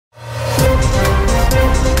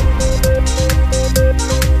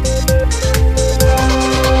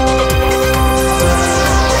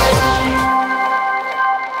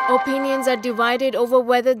divided over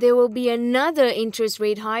whether there will be another interest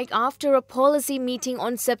rate hike after a policy meeting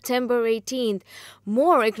on September 18th.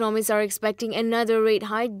 More economists are expecting another rate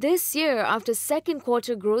hike this year after second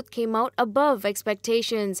quarter growth came out above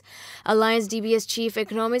expectations. Alliance DBS chief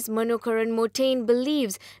economist Manokaran Motain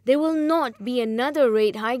believes there will not be another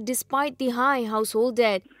rate hike despite the high household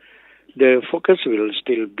debt. The focus will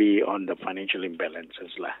still be on the financial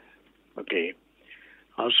imbalances. Okay.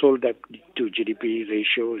 Household debt to GDP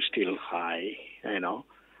ratio is still high,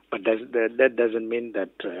 but that doesn't mean that,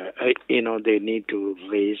 they need to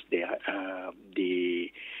raise the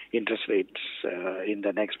interest rates in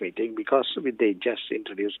the next meeting, because they just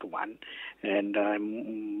introduced one, and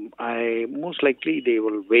I most likely they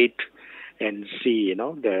will wait and see,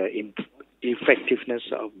 the effectiveness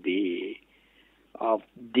of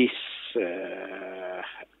this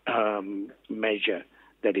measure,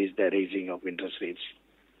 that is the raising of interest rates.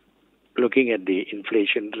 Looking at the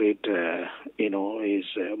inflation rate, is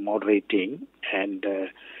moderating, and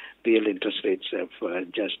real interest rates have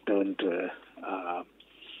just turned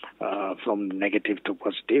from negative to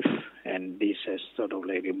positive, and this has sort of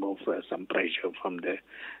removed some pressure from the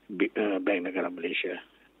Bank Negara Malaysia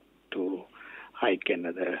to hike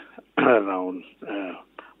another round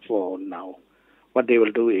for now. What they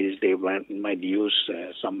will do is they might use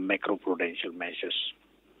some macroprudential measures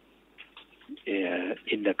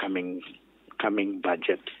in the coming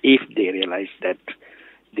budget, if they realize that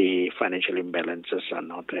the financial imbalances are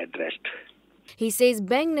not addressed. He says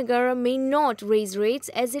Bank Negara may not raise rates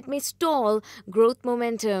as it may stall growth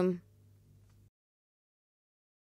momentum.